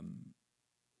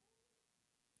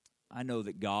I know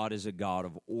that God is a God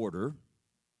of order.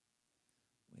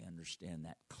 We understand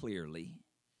that clearly.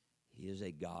 He is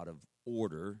a God of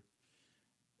order.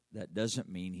 That doesn't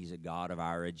mean He's a God of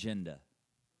our agenda.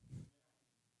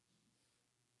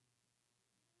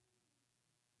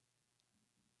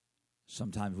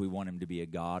 Sometimes we want Him to be a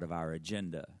God of our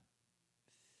agenda.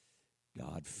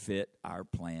 God, fit our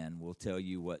plan. We'll tell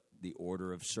you what the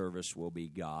order of service will be,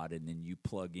 God, and then you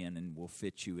plug in and we'll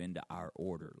fit you into our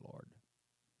order, Lord.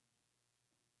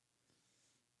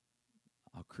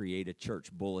 I'll create a church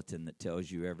bulletin that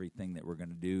tells you everything that we're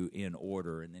going to do in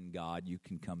order, and then, God, you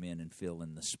can come in and fill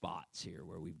in the spots here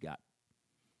where we've got.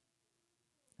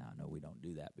 Now, I know we don't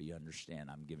do that, but you understand.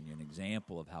 I'm giving you an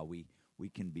example of how we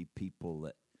can be people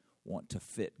that want to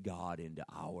fit God into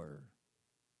our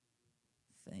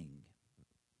thing.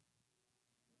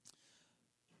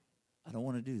 I don't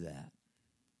want to do that.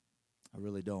 I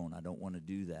really don't. I don't want to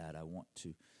do that. I want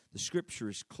to. The scripture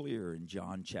is clear in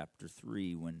John chapter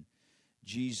 3 when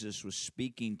Jesus was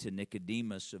speaking to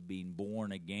Nicodemus of being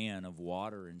born again of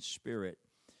water and spirit.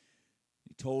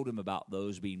 He told him about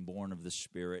those being born of the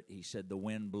Spirit. He said, the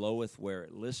wind bloweth where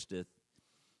it listeth,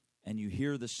 and you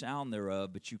hear the sound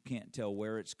thereof, but you can't tell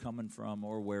where it's coming from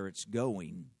or where it's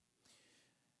going.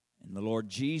 And the Lord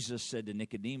Jesus said to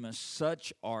Nicodemus,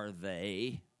 such are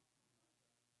they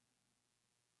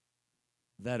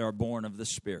that are born of the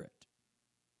Spirit.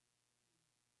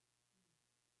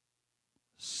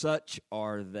 Such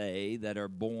are they that are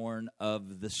born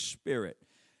of the Spirit.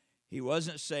 He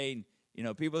wasn't saying,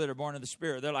 people that are born of the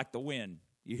Spirit, they're like the wind.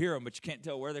 You hear them, but you can't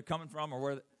tell where they're coming from or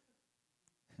where.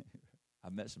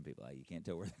 I've met some people like you can't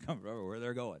tell where they're coming from or where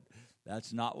they're going.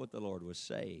 That's not what the Lord was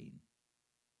saying.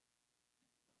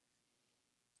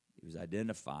 He was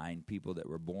identifying people that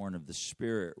were born of the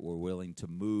Spirit were willing to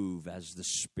move as the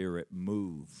Spirit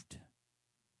moved.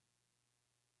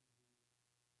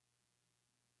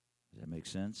 Does that make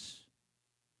sense?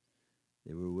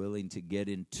 They were willing to get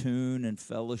in tune and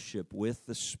fellowship with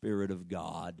the Spirit of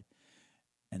God,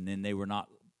 and then they were not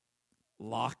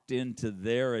locked into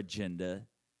their agenda.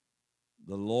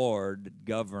 The Lord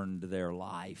governed their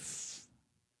life.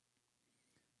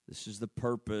 This is the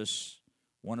purpose,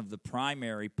 one of the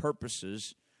primary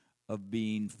purposes of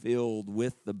being filled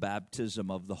with the baptism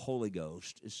of the Holy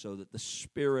Ghost, is so that the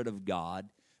Spirit of God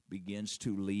begins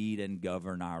to lead and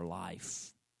govern our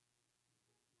life.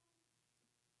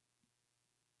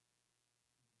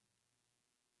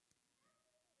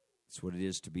 It's what it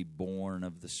is to be born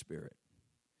of the Spirit.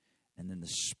 And then the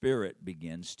Spirit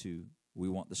we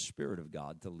want the Spirit of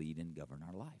God to lead and govern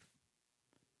our life.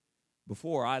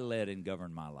 Before, I led and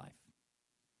governed my life.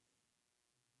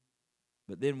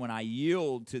 But then when I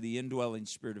yield to the indwelling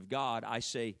Spirit of God, I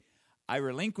say, I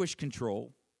relinquish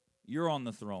control. You're on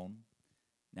the throne.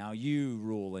 Now you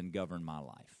rule and govern my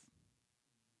life.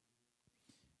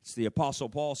 It's the Apostle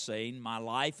Paul saying, my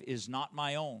life is not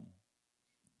my own.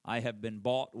 I have been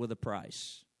bought with a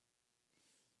price.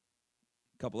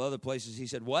 A couple other places he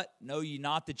said, what? Know ye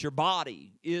not that your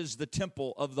body is the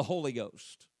temple of the Holy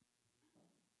Ghost?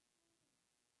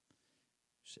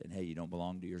 Saying, hey, you don't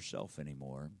belong to yourself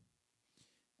anymore.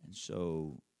 And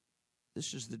so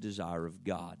this is the desire of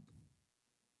God.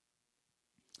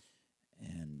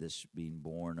 And this being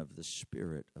born of the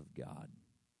Spirit of God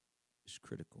is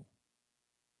critical.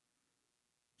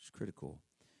 It's critical.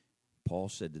 Paul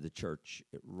said to the church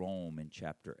at Rome in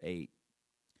chapter 8,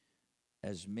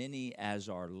 as many as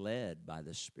are led by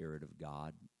the Spirit of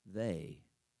God, they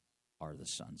are the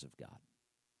sons of God.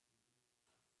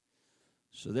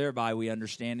 So thereby we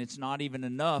understand it's not even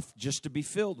enough just to be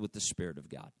filled with the Spirit of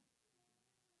God.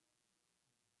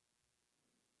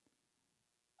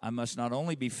 I must not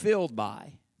only be filled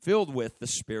with the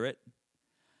Spirit,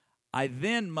 I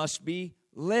then must be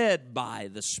led by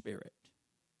the Spirit.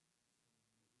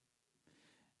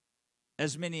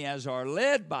 As many as are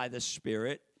led by the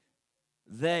Spirit,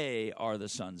 they are the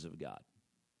sons of God.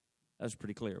 That's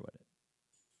pretty clear with it.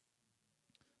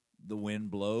 The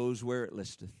wind blows where it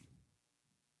listeth.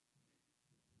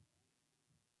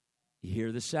 You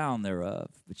hear the sound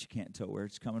thereof, but you can't tell where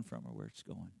it's coming from or where it's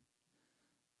going.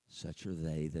 Such are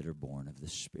they that are born of the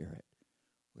Spirit.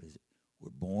 What is it? We're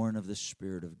born of the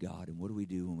Spirit of God. And what do we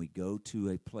do when we go to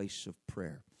a place of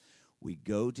prayer? We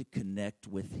go to connect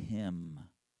with Him.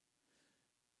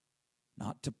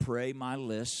 Not to pray my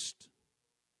list.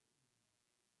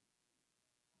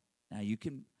 Now you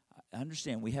can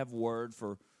understand we have word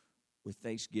for with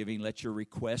thanksgiving, let your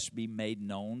requests be made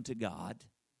known to God.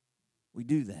 We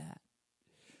do that.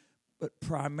 But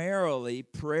primarily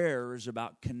prayer is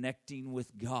about connecting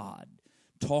with God.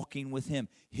 talking with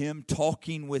Him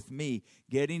talking with me,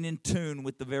 getting in tune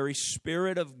with the very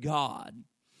Spirit of God,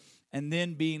 and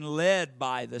then being led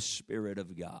by the Spirit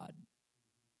of God.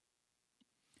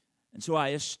 And so I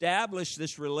established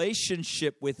this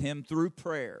relationship with Him through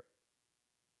prayer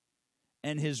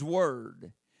and His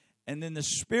Word. And then the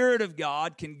Spirit of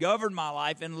God can govern my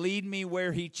life and lead me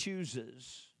where He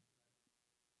chooses.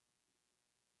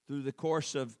 Through the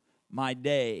course of my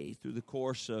day, through the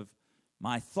course of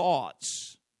my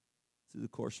thoughts, through the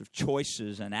course of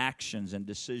choices and actions and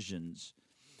decisions.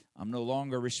 I'm no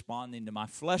longer responding to my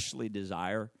fleshly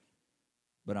desire,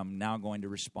 but I'm now going to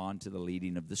respond to the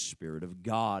leading of the Spirit of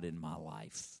God in my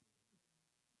life.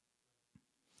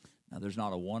 Now, there's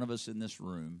not a one of us in this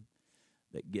room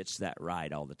that gets that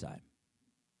right all the time.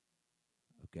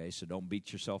 Okay, so don't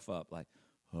beat yourself up like,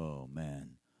 oh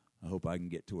man, I hope I can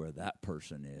get to where that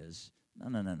person is. No.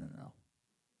 No.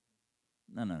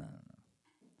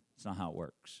 It's not how it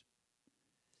works.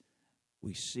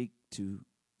 We seek to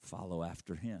follow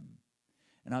after Him.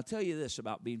 And I'll tell you this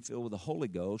about being filled with the Holy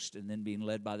Ghost and then being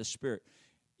led by the Spirit.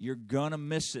 You're going to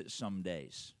miss it some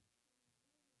days.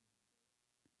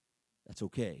 That's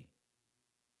okay.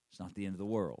 It's not the end of the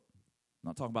world. I'm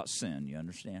not talking about sin, you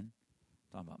understand?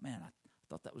 I'm talking about, man, I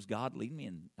thought that was God leading me,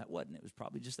 and that wasn't. It was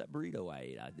probably just that burrito I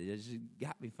ate. It just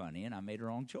got me funny, and I made a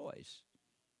wrong choice.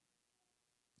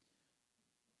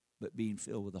 But being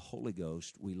filled with the Holy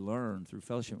Ghost, we learn through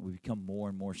fellowship, we become more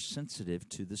and more sensitive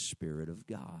to the Spirit of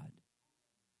God.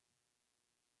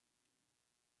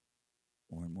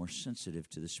 More and more sensitive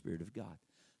to the Spirit of God.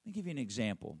 Let me give you an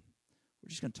example. We're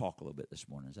just going to talk a little bit this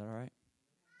morning. Is that all right?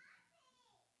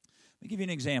 Let me give you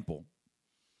an example.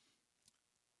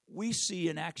 We see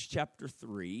in Acts chapter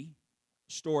 3,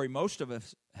 a story most of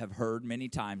us have heard many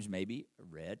times, maybe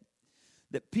read,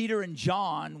 that Peter and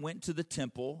John went to the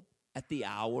temple at the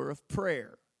hour of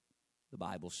prayer, the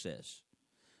Bible says.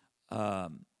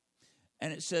 And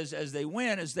it says, as they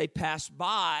went, as they passed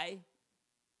by,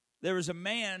 there was a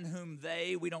man whom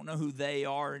we don't know who they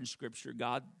are in Scripture.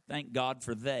 God, thank God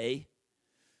for they.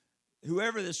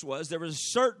 Whoever this was, there was a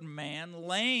certain man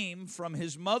lame from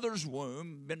his mother's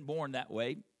womb, been born that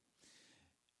way.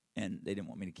 And they didn't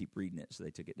want me to keep reading it, so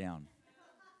they took it down.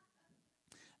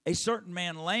 A certain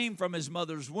man lame from his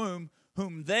mother's womb,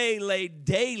 whom they laid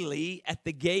daily at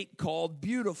the gate called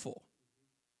Beautiful.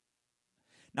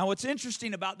 Now, what's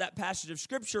interesting about that passage of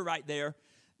Scripture right there,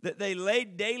 that they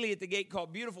laid daily at the gate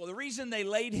called Beautiful, the reason they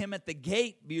laid him at the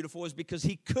gate Beautiful is because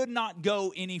he could not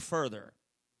go any further.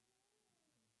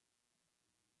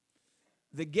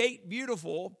 The gate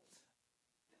Beautiful,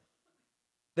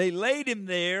 they laid him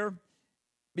there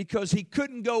because he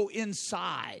couldn't go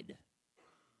inside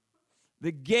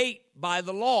the gate by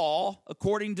the law,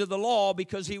 according to the law,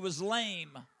 because he was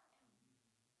lame.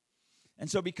 And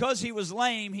so because he was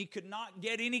lame, he could not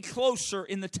get any closer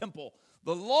in the temple.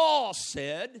 The law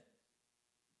said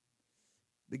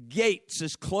the gate's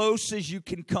as close as you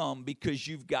can come because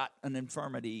you've got an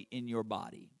infirmity in your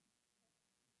body.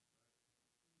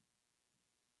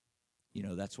 You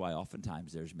know, that's why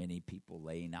oftentimes there's many people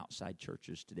laying outside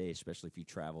churches today, especially if you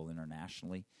travel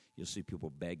internationally. You'll see people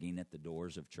begging at the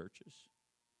doors of churches.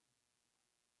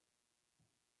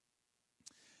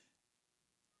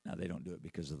 Now, they don't do it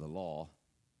because of the law,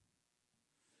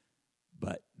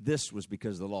 but this was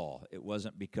because of the law. It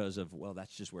wasn't because of, well,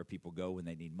 that's just where people go when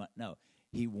they need money. No,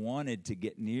 he wanted to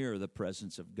get near the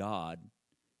presence of God.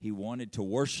 He wanted to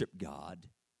worship God,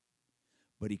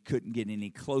 but he couldn't get any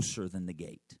closer than the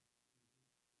gate.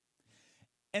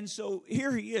 And so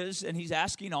here he is, and he's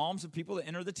asking alms of people that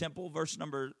enter the temple. Verse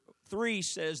number 3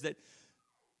 says that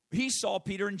he saw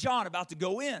Peter and John about to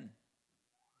go in.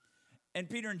 And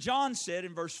Peter and John said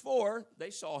in verse 4,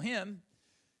 they saw him.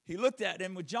 He looked at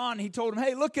him with John, and he told him,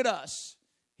 hey, look at us.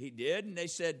 He did, and they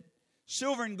said,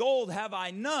 silver and gold have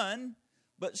I none,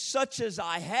 but such as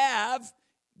I have,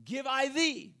 give I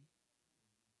thee.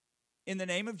 In the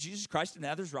name of Jesus Christ of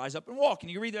Nazareth, rise up and walk.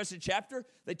 And you read the rest of the chapter.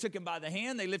 They took him by the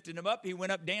hand. They lifted him up. He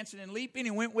went up dancing and leaping.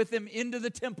 He went with them into the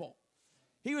temple.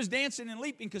 He was dancing and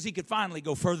leaping because he could finally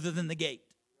go further than the gate.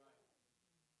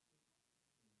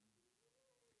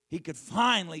 He could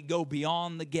finally go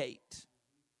beyond the gate.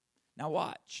 Now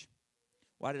watch.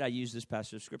 Why did I use this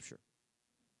passage of Scripture?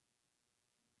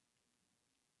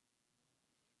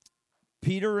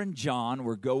 Peter and John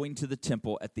were going to the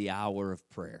temple at the hour of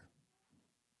prayer.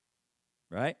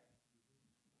 Right?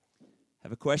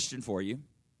 Have a question for you.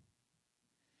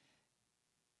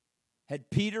 Had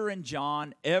Peter and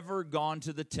John ever gone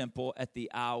to the temple at the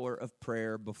hour of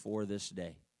prayer before this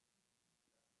day?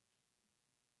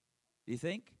 Do you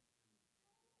think?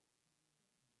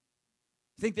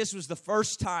 I think this was the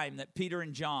first time that Peter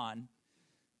and John,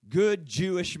 good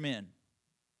Jewish men,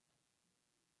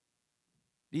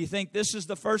 do you think this is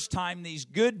the first time these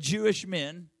good Jewish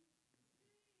men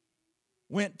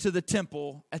went to the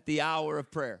temple at the hour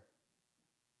of prayer?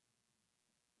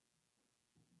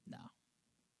 No.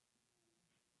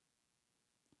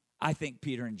 I think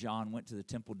Peter and John went to the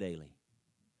temple daily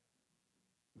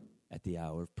at the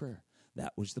hour of prayer.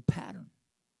 That was the pattern.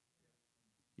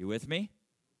 You with me?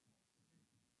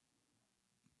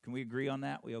 Can we agree on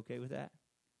that? We okay with that?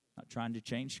 Not trying to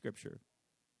change Scripture.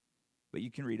 But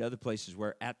you can read other places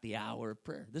where at the hour of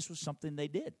prayer. This was something they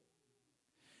did.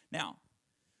 Now,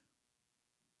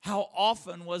 how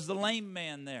often was the lame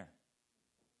man there?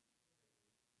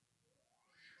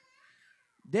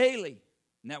 Daily.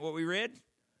 Isn't that what we read?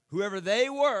 Whoever they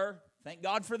were, thank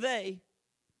God for they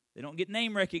don't get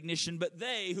name recognition, but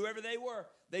whoever they were,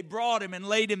 they brought him and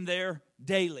laid him there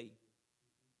daily.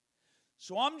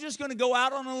 So I'm just going to go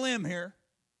out on a limb here,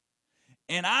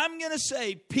 and I'm going to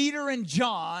say Peter and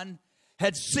John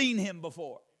had seen him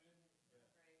before.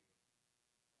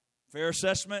 Fair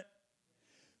assessment?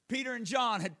 Peter and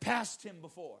John had passed him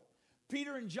before.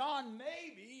 Peter and John,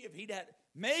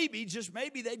 just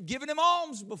maybe they'd given him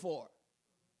alms before.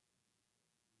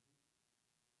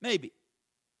 Maybe.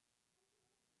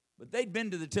 But they'd been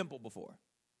to the temple before.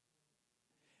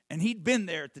 And he'd been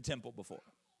there at the temple before.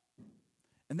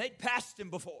 And they'd passed him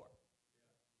before.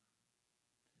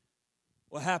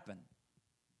 What happened?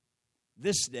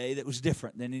 This day that was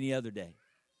different than any other day.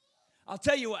 I'll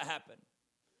tell you what happened.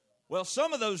 Well,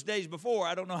 some of those days before,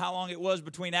 I don't know how long it was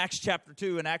between Acts chapter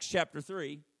 2 and Acts chapter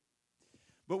 3,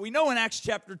 but we know in Acts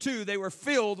chapter 2 they were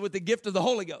filled with the gift of the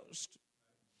Holy Ghost.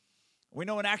 We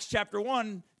know in Acts chapter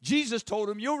 1, Jesus told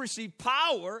them, you'll receive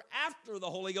power after the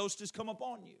Holy Ghost has come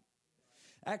upon you.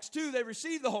 Acts 2, they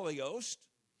received the Holy Ghost.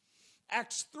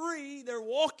 Acts 3, they're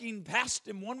walking past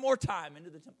him one more time into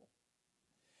the temple.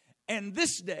 And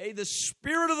this day, the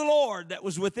Spirit of the Lord that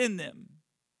was within them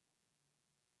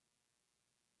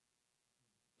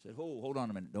said, hold on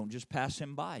a minute. Don't just pass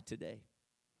him by today.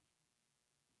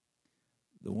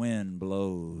 The wind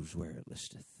blows where it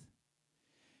listeth.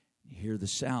 You hear the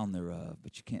sound thereof,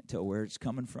 but you can't tell where it's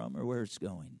coming from or where it's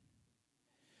going.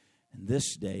 And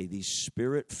this day, these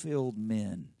Spirit-filled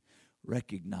men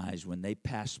recognized when they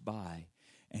passed by,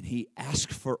 and he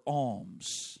asked for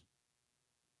alms.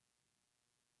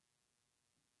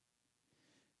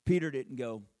 Peter didn't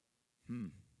go,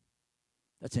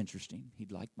 that's interesting.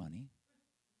 He'd like money.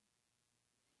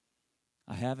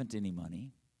 I haven't any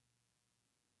money,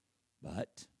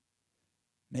 but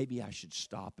maybe I should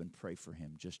stop and pray for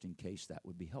him just in case that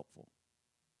would be helpful.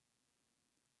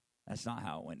 That's not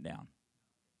how it went down.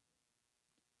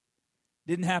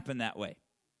 Didn't happen that way.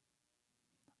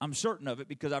 I'm certain of it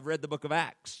because I've read the book of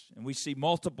Acts, and we see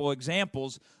multiple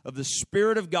examples of the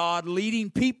Spirit of God leading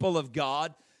people of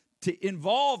God to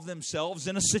involve themselves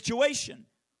in a situation.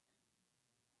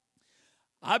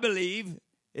 I believe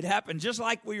it happened just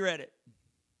like we read it.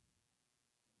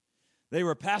 They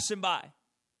were passing by,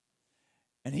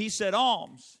 and he said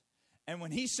alms. And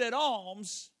when he said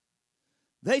alms,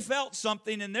 they felt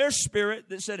something in their spirit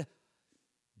that said,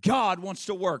 God wants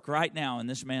to work right now in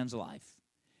this man's life.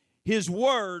 His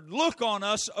word, look on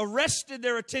us, arrested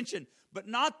their attention, but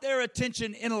not their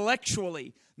attention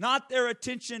intellectually, not their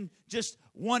attention just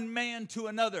one man to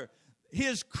another.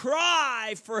 His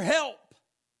cry for help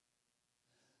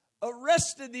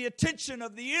arrested the attention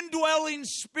of the indwelling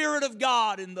Spirit of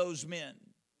God in those men.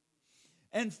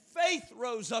 And faith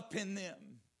rose up in them.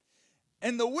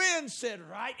 And the wind said,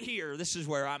 right here, this is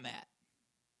where I'm at.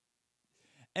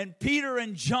 And Peter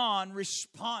and John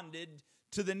responded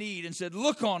to the need and said,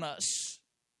 look on us.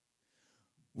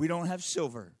 We don't have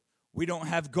silver. We don't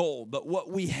have gold. But what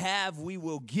we have, we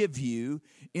will give you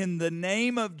in the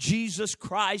name of Jesus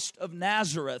Christ of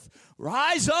Nazareth.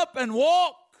 Rise up and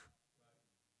walk.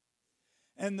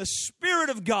 And the Spirit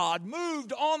of God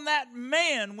moved on that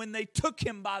man when they took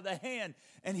him by the hand.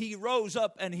 And he rose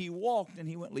up and he walked and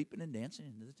he went leaping and dancing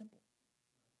into the temple.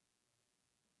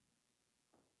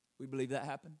 We believe that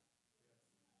happened?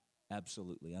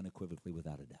 Absolutely, unequivocally,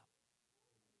 without a doubt.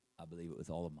 I believe it with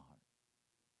all of my heart.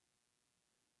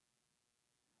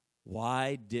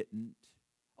 Why didn't...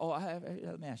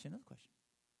 let me ask you another question.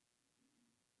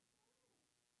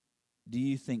 Do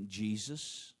you think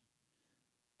Jesus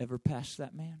ever passed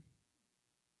that man?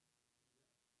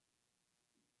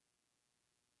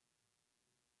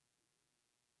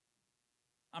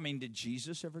 I mean, did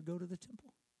Jesus ever go to the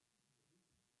temple?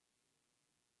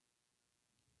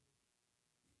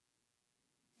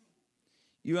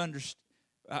 You understand?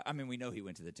 I mean, we know he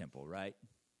went to the temple, right?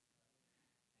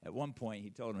 At one point, he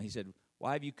told him, he said,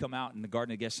 why have you come out in the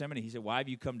Garden of Gethsemane? He said, why have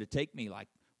you come to take me like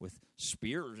with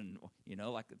spears and,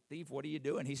 like a thief? What are you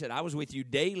doing? He said, I was with you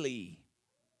daily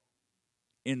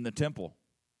in the temple.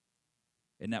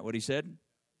 Isn't that what he said?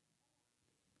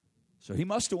 So he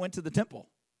must have went to the temple.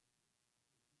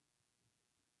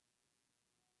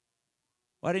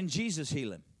 Why didn't Jesus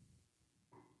heal him?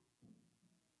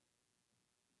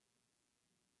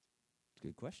 It's a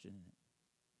good question, isn't it?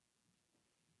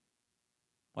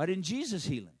 Why didn't Jesus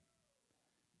heal him?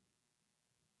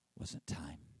 Wasn't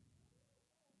time.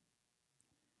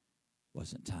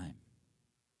 Wasn't time.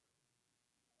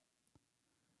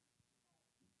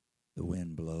 The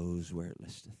wind blows where it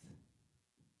listeth.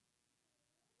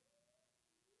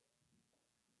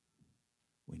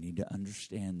 We need to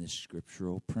understand this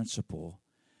scriptural principle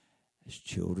as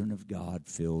children of God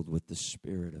filled with the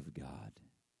Spirit of God.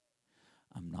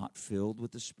 I'm not filled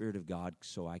with the Spirit of God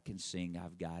so I can sing,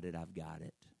 I've got it, I've got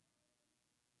it.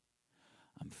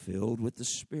 I'm filled with the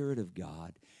Spirit of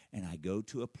God, and I go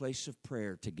to a place of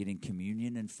prayer to get in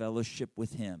communion and fellowship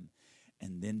with Him,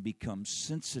 and then become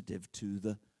sensitive to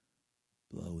the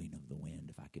blowing of the wind,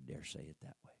 if I could dare say it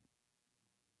that way.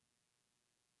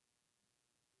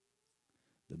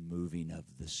 The moving of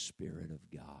the Spirit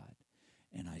of God,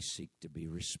 and I seek to be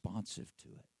responsive to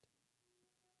it.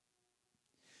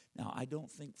 Now, I don't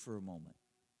think for a moment,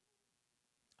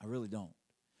 I really don't.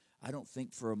 I don't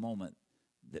think for a moment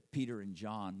that Peter and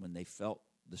John, when they felt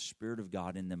the Spirit of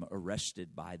God in them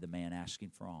arrested by the man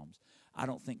asking for alms, I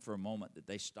don't think for a moment that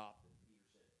they stopped and Peter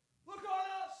said, "Look on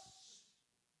us!"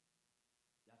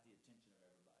 Got the attention of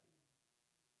everybody.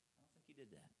 I don't think he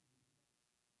did that.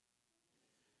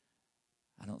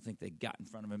 I don't think they got in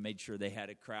front of him and made sure they had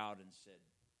a crowd and said,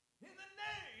 "In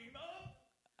the name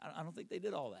of..." I don't think they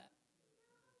did all that.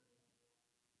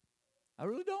 I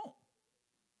really don't.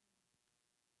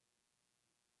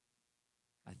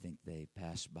 I think they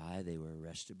passed by, they were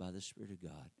arrested by the Spirit of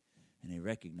God, and they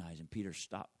recognized, and Peter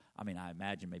stopped. I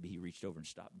imagine maybe he reached over and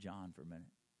stopped John for a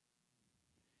minute.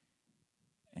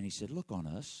 And he said, "Look on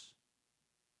us."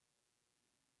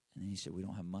 And then he said, "We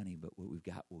don't have money, but what we've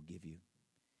got we'll give you.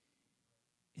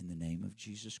 In the name of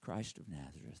Jesus Christ of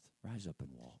Nazareth, rise up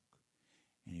and walk."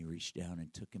 And he reached down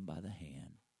and took him by the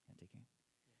hand,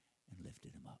 and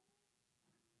lifted him up.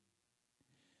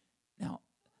 Now,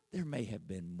 there may have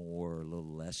been more or a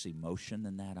little less emotion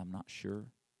than that, I'm not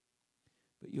sure.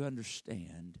 But you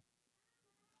understand,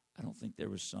 I don't think there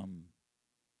was some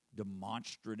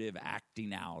demonstrative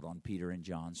acting out on Peter and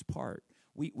John's part.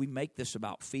 We make this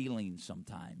about feeling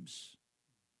sometimes.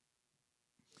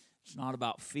 It's not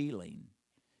about feeling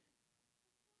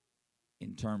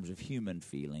in terms of human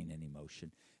feeling and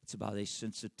emotion. It's about a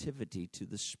sensitivity to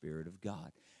the Spirit of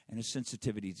God. And a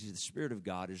sensitivity to the Spirit of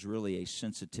God is really a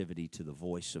sensitivity to the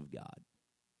voice of God.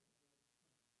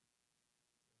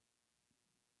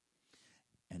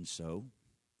 And so,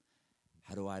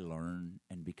 how do I learn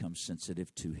and become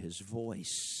sensitive to His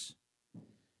voice?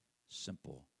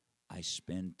 Simple. I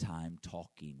spend time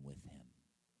talking with Him.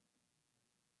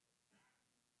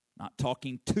 Not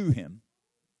talking to Him,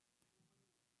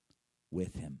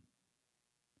 with Him.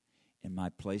 In my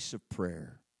place of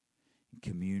prayer, in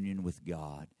communion with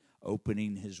God,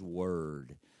 opening His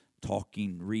Word,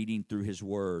 talking, reading through His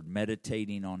Word,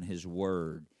 meditating on His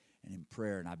Word, and in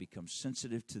prayer, and I become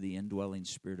sensitive to the indwelling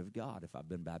Spirit of God if I've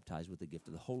been baptized with the gift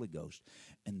of the Holy Ghost.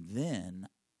 And then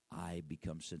I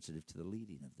become sensitive to the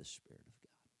leading of the Spirit of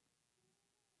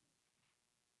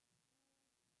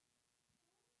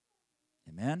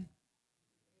God. Amen?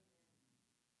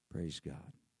 Praise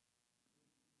God.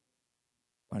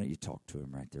 Why don't you talk to Him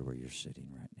right there where you're sitting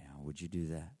right now? Would you do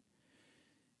that?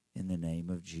 In the name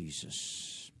of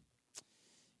Jesus.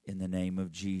 In the name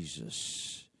of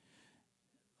Jesus.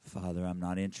 Father, I'm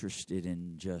not interested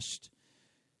in just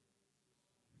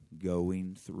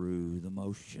going through the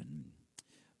motion,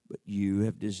 but you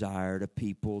have desired a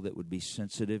people that would be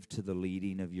sensitive to the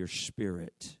leading of your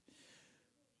Spirit.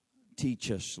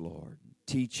 Teach us, Lord.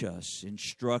 Teach us,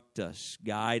 instruct us,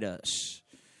 guide us.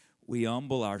 We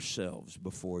humble ourselves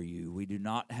before you. We do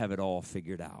not have it all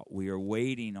figured out. We are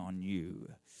waiting on you.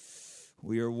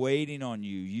 We are waiting on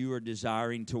you. You are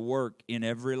desiring to work in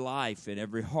every life, in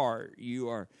every heart. You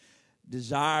are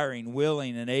desiring,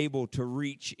 willing, and able to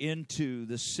reach into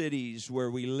the cities where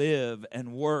we live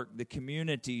and work, the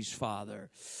communities,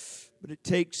 Father. But it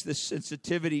takes the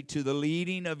sensitivity to the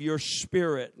leading of your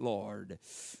Spirit, Lord.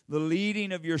 The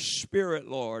leading of your Spirit,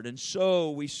 Lord. And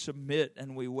so we submit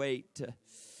and we wait.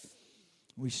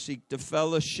 We seek to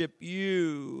fellowship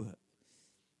you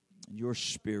and your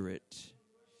Spirit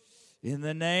In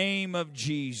the name of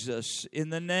Jesus,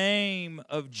 in the name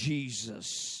of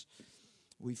Jesus,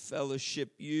 we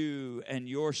fellowship you and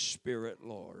your Spirit,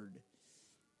 Lord.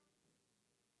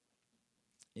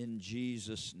 In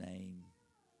Jesus' name.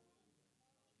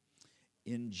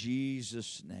 In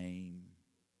Jesus' name.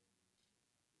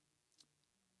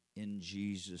 In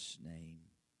Jesus' name.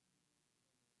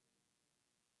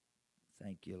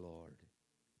 Thank you, Lord.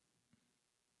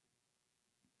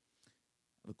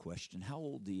 I have a question. How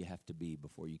old do you have to be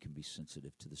before you can be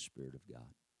sensitive to the Spirit of God?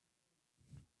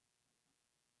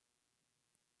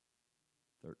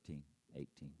 13,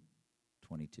 18,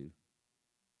 22,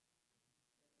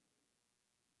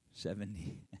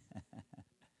 70.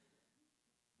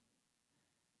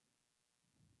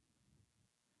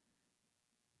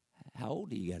 How old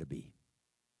do you got to be?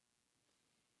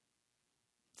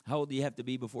 How old do you have to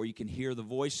be before you can hear the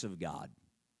voice of God?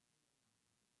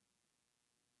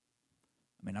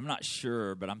 I mean, I'm not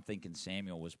sure, but I'm thinking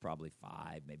Samuel was probably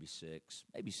 5, maybe 6,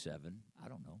 maybe 7. I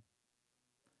don't know.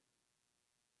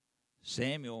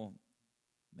 Samuel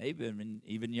may have been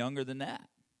even younger than that.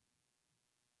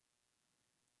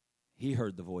 He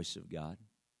heard the voice of God.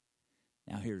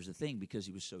 Now, here's the thing. Because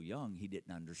he was so young, he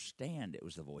didn't understand it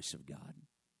was the voice of God.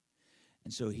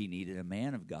 And so he needed a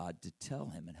man of God to tell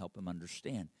him and help him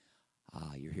understand.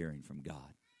 You're hearing from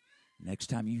God. Next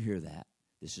time you hear that,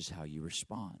 this is how you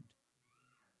respond.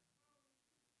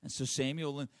 And so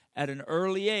Samuel, at an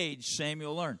early age,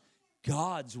 Samuel learned,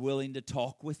 God's willing to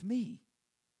talk with me.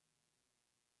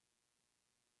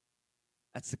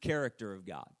 That's the character of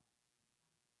God.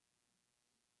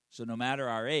 So no matter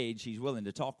our age, he's willing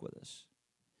to talk with us.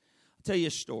 I'll tell you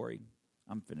a story.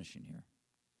 I'm finishing here.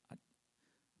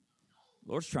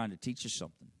 Lord's trying to teach us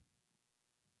something.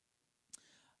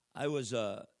 I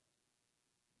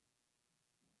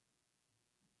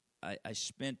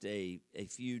spent a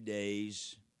few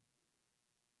days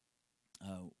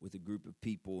with a group of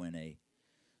people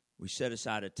we set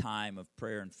aside a time of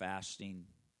prayer and fasting,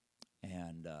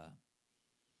 and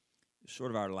sort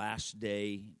of our last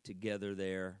day together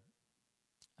there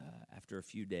after a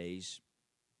few days.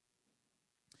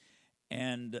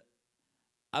 And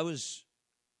I was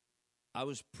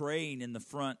praying in the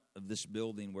front of this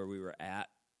building where we were at,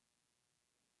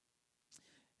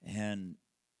 and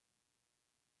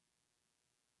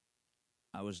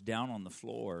I was down on the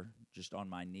floor, just on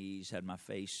my knees, had my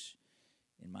face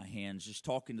in my hands, just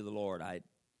talking to the Lord. I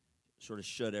sort of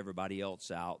shut everybody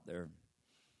else out there.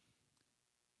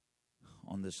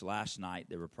 On this last night,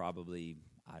 there were probably,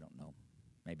 I don't know,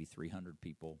 maybe 300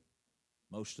 people.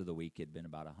 Most of the week it had been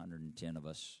about 110 of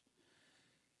us.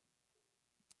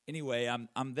 Anyway,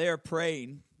 I'm there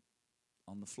praying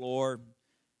on the floor,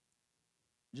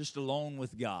 just alone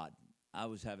with God. I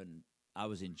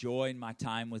was enjoying my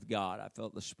time with God. I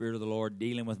felt the Spirit of the Lord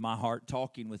dealing with my heart,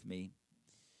 talking with me,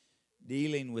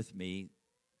 dealing with me,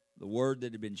 the word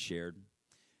that had been shared.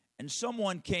 And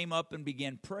someone came up and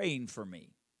began praying for me.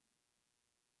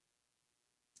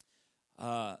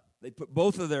 They put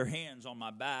both of their hands on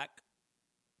my back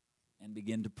and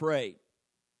began to pray.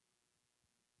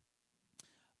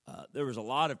 There was a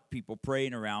lot of people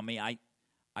praying around me. I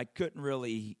couldn't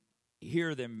really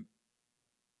hear them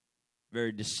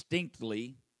very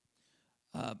distinctly,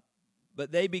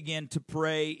 but they began to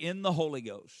pray in the Holy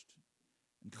Ghost.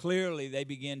 And clearly they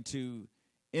began to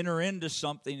enter into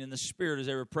something in the Spirit as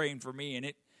they were praying for me,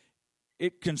 and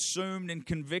it consumed and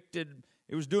convicted.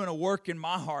 It was doing a work in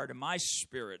my heart and my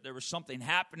spirit. There was something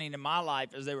happening in my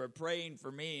life as they were praying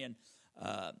for me, and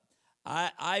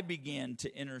I began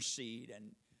to intercede,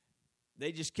 and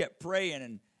they just kept praying,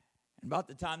 and about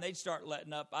the time they'd start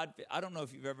letting up, I don't know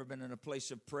if you've ever been in a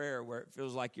place of prayer where it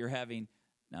feels like you're having,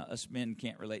 now us men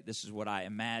can't relate, this is what I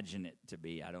imagine it to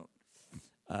be. I don't,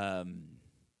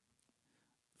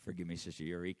 forgive me, Sister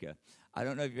Eureka. I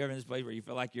don't know if you've ever been in this place where you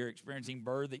feel like you're experiencing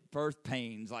birth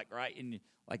pains, like right in,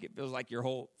 like it feels like your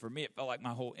whole, for me it felt like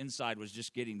my whole inside was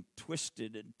just getting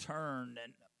twisted and turned,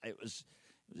 and it was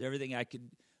everything I could,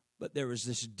 but there was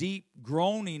this deep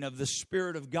groaning of the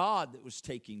Spirit of God that was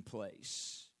taking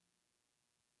place.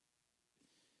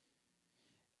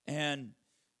 And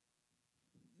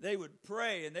they would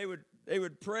pray, and they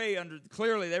would pray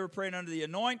clearly they were praying under the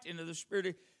anointing of the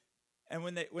Spirit. And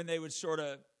when they would sort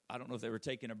of, I don't know if they were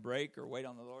taking a break or wait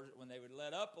on the Lord, when they would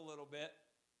let up a little bit,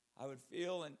 I would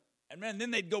feel, and man, then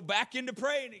they'd go back into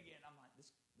praying again. I'm like,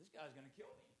 this guy's going to kill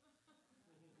me.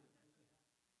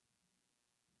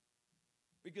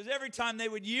 Because every time they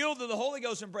would yield to the Holy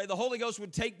Ghost and pray, the Holy Ghost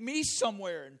would take me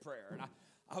somewhere in prayer. And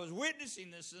I was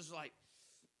witnessing this. It's like,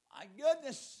 my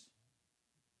goodness.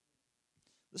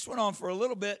 This went on for a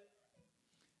little bit.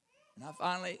 And I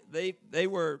finally, they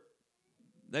were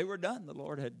they were done. The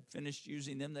Lord had finished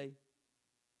using them. I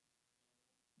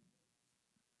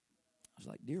was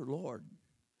like, dear Lord.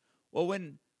 Well,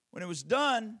 when it was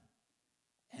done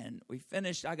and we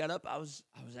finished, I got up. I was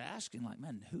asking, like,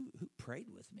 man, who prayed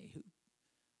with me?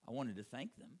 I wanted to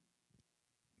thank them,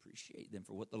 appreciate them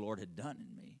for what the Lord had done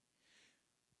in me.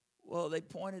 Well, they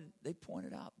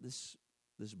pointed out this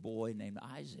boy named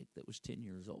Isaac that was 10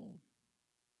 years old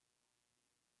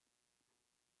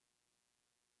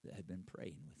that had been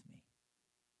praying with me.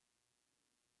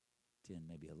 10,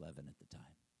 maybe 11 at the time.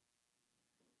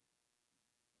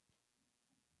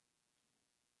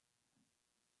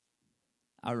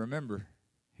 I remember,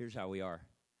 here's how we are.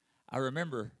 I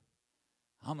remember,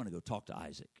 I'm going to go talk to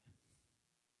Isaac.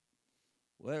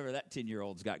 Whatever that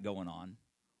 10-year-old's got going on.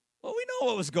 Well, we know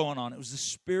what was going on. It was the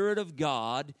Spirit of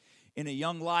God in a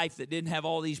young life that didn't have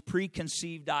all these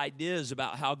preconceived ideas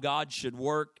about how God should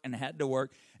work and had to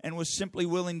work, and was simply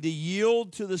willing to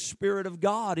yield to the Spirit of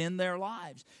God in their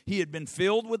lives. He had been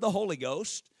filled with the Holy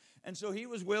Ghost, and so he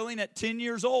was willing at 10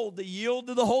 years old to yield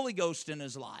to the Holy Ghost in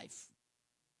his life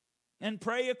and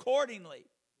pray accordingly.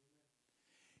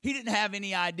 He didn't have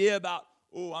any idea about,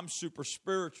 oh, I'm super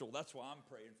spiritual. That's why I'm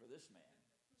praying for this man.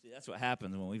 See, that's what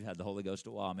happens when we've had the Holy Ghost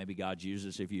a while. Maybe God's used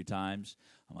us a few times.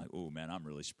 I'm like, oh, man, I'm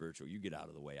really spiritual. You get out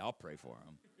of the way. I'll pray for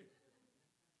him.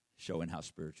 Showing how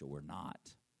spiritual we're not.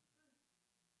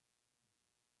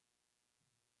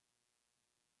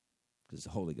 Because it's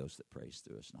the Holy Ghost that prays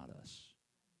through us, not us.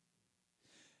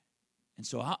 And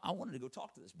so I wanted to go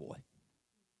talk to this boy.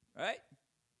 Right?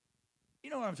 You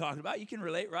know what I'm talking about. You can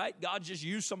relate, right? God just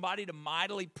used somebody to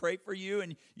mightily pray for you,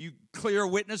 and you clear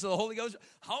witness of the Holy Ghost.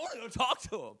 I want to go talk to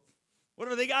them.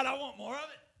 Whatever they got, I want more of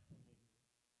it.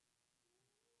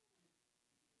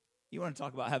 You want to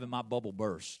talk about having my bubble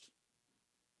burst.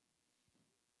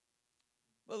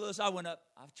 Well, listen, I went up.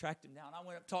 I've tracked him down. I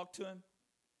went up, talked to him.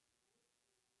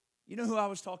 You know who I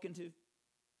was talking to?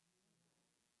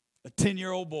 A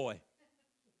 10-year-old boy.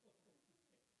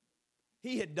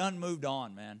 He had done moved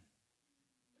on, man.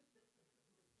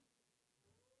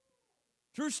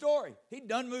 True story. He'd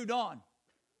done moved on.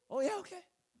 Oh, yeah, okay.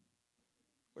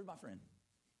 Where's my friend?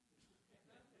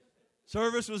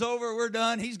 Service was over. We're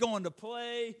done. He's going to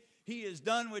play. He is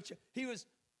done with you. He was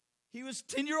a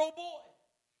 10-year-old boy.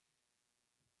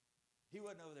 He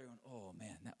wasn't over there going, oh,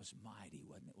 man, that was mighty,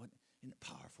 wasn't it? Isn't it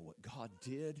powerful what God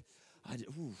did?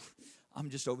 I'm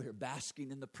just over here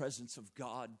basking in the presence of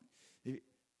God.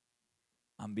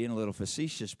 I'm being a little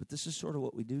facetious, but this is sort of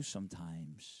what we do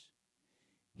sometimes.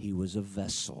 He was a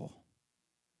vessel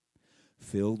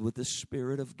filled with the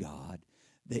Spirit of God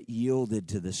that yielded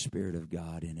to the Spirit of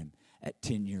God in him at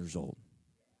 10 years old.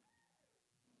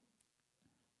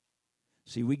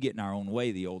 See, we get in our own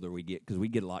way the older we get because we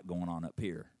get a lot going on up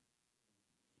here.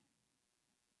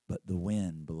 But the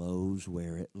wind blows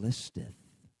where it listeth.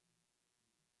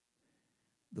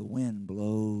 The wind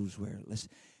blows where it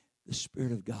listeth. The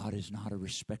Spirit of God is not a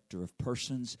respecter of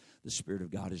persons. The Spirit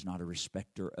of God is not a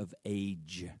respecter of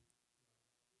age.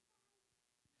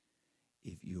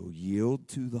 If you'll yield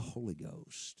to the Holy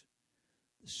Ghost,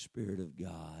 the Spirit of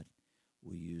God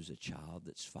will use a child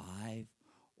that's 5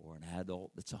 or an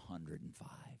adult that's 105.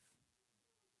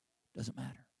 Doesn't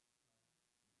matter.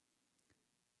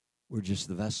 We're just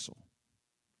the vessel.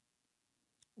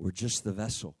 We're just the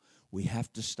vessel. We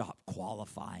have to stop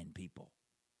qualifying people.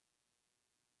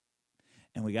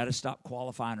 And we got to stop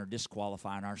qualifying or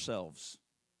disqualifying ourselves.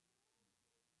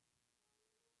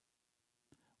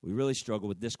 We really struggle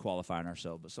with disqualifying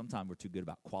ourselves, but sometimes we're too good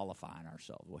about qualifying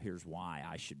ourselves. Well, here's why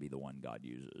I should be the one God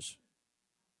uses.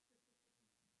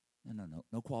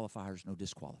 No qualifiers, no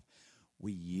disqualifiers.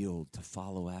 We yield to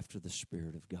follow after the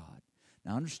Spirit of God.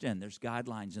 Now understand, there's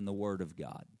guidelines in the Word of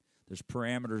God. There's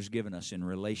parameters given us in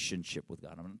relationship with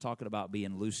God. I'm not talking about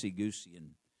being loosey-goosey,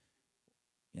 and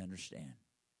you understand.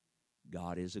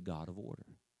 God is a God of order.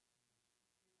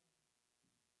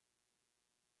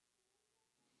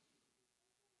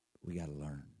 We got to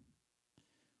learn.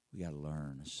 We got to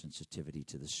learn a sensitivity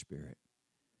to the Spirit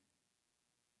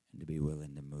and to be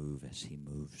willing to move as He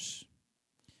moves.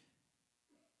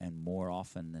 And more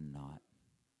often than not,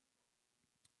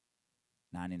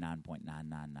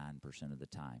 99.999% of the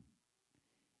time,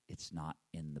 it's not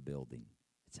in the building,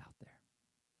 it's out there.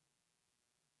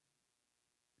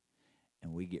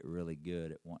 And we get really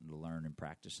good at wanting to learn and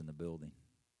practice in the building.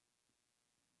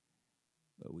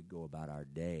 But we go about our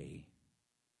day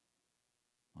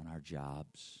on our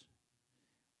jobs,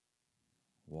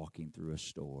 walking through a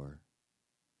store,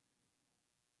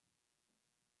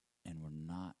 and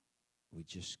we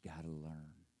just got to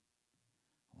learn.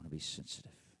 I want to be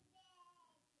sensitive.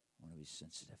 I want to be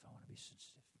sensitive.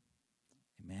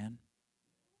 Amen.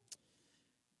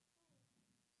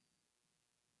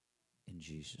 In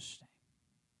Jesus' name.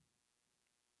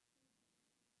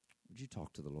 Would you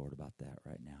talk to the Lord about that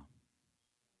right now?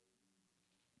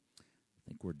 I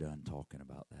think we're done talking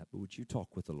about that, but would you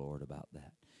talk with the Lord about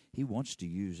that? He wants to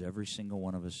use every single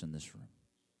one of us in this room.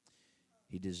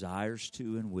 He desires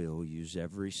to and will use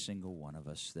every single one of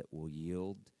us that will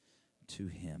yield to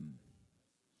Him.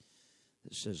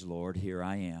 That says, Lord, here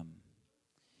I am.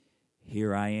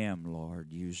 Here I am,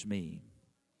 Lord, use me.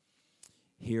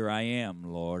 Here I am,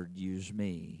 Lord, use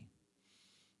me.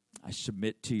 I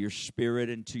submit to your Spirit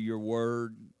and to your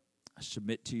word. I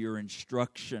submit to your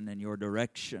instruction and your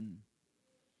direction.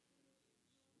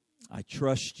 I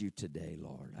trust you today,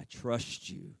 Lord. I trust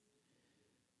you.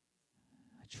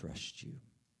 I trust you.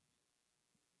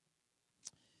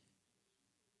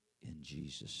 In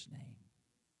Jesus' name.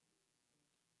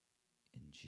 In Jesus'